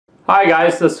Hi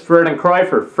guys, this is Vernon Croy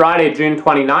for Friday, June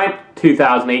 29th,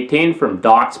 2018 from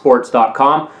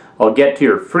DocSports.com. I'll get to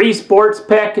your free sports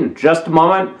pick in just a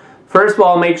moment. First of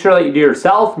all, make sure that you do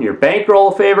yourself and your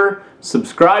bankroll a favor.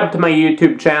 Subscribe to my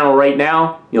YouTube channel right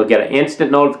now. You'll get an instant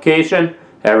notification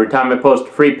every time I post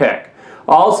a free pick.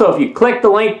 Also, if you click the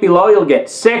link below, you'll get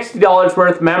 $60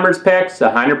 worth of members picks,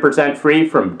 100% free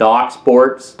from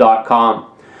DocSports.com.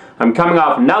 I'm coming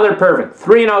off another perfect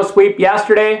 3-0 sweep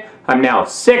yesterday. I'm now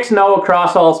 6-0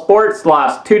 across all sports the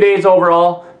last 2 days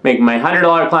overall, making my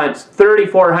 $100 clients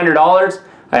 $3,400.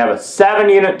 I have a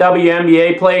 7-unit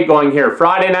WNBA play going here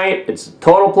Friday night. It's a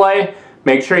total play.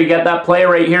 Make sure you get that play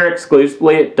right here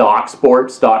exclusively at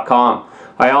DocSports.com.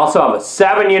 I also have a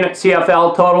 7-unit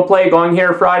CFL total play going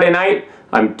here Friday night.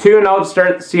 I'm 2-0 to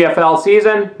start the CFL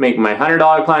season, making my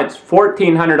 $100 clients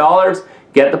 $1,400.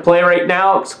 Get the play right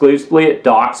now exclusively at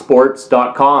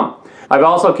DocSports.com. I've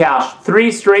also cashed 3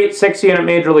 straight 6-unit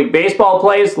Major League Baseball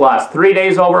plays the last 3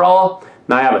 days overall.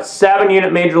 And I have a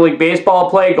 7-unit Major League Baseball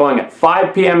play going at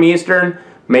 5 p.m. Eastern.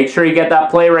 Make sure you get that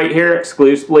play right here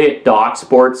exclusively at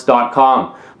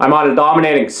DocSports.com. I'm on a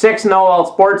dominating 6-0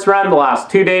 all sports run the last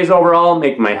 2 days overall,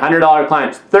 making my $100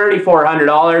 clients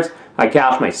 $3,400. I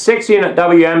cashed my 6-unit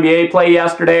WNBA play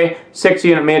yesterday,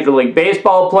 6-unit Major League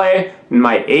Baseball play, and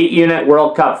my 8-unit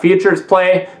World Cup Futures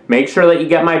play. Make sure that you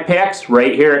get my picks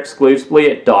right here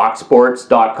exclusively at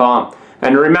DocSports.com.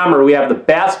 And remember, we have the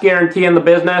best guarantee in the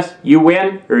business. You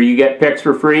win or you get picks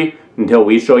for free until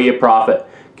we show you a profit.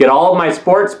 Get all of my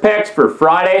sports picks for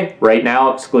Friday right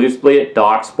now exclusively at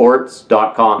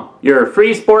DocSports.com. Your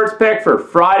free sports pick for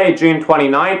Friday, June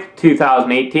 29th,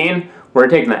 2018. We're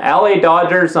taking the LA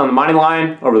Dodgers on the money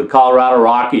line over the Colorado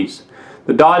Rockies.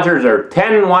 The Dodgers are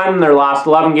 10-1 in their last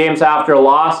 11 games after a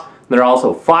loss. They're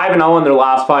also 5-0 in their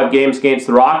last 5 games against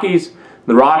the Rockies.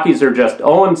 The Rockies are just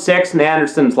 0-6 in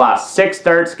Anderson's last 6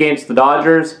 starts against the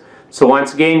Dodgers. So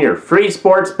once again, your free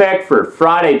sports pick for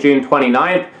Friday, June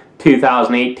 29th,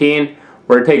 2018.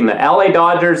 We're taking the LA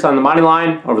Dodgers on the money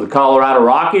line over the Colorado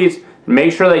Rockies. And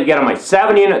make sure that you get on my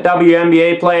 7-unit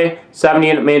WNBA play,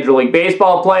 7-unit Major League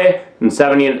Baseball play, and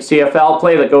 7-unit CFL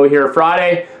play that go here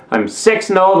Friday. I'm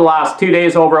 6-0 the last 2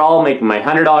 days overall, making my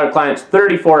 $100 clients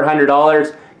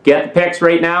 $3,400. Get the picks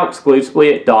right now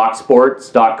exclusively at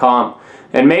DocSports.com.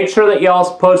 And make sure that you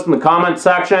also post in the comments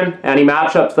section any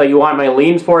matchups that you want my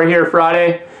leans for here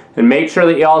Friday. And make sure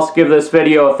that you also give this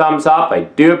video a thumbs up. I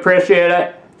do appreciate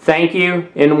it. Thank you.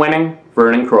 In winning,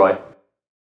 Vernon Croy.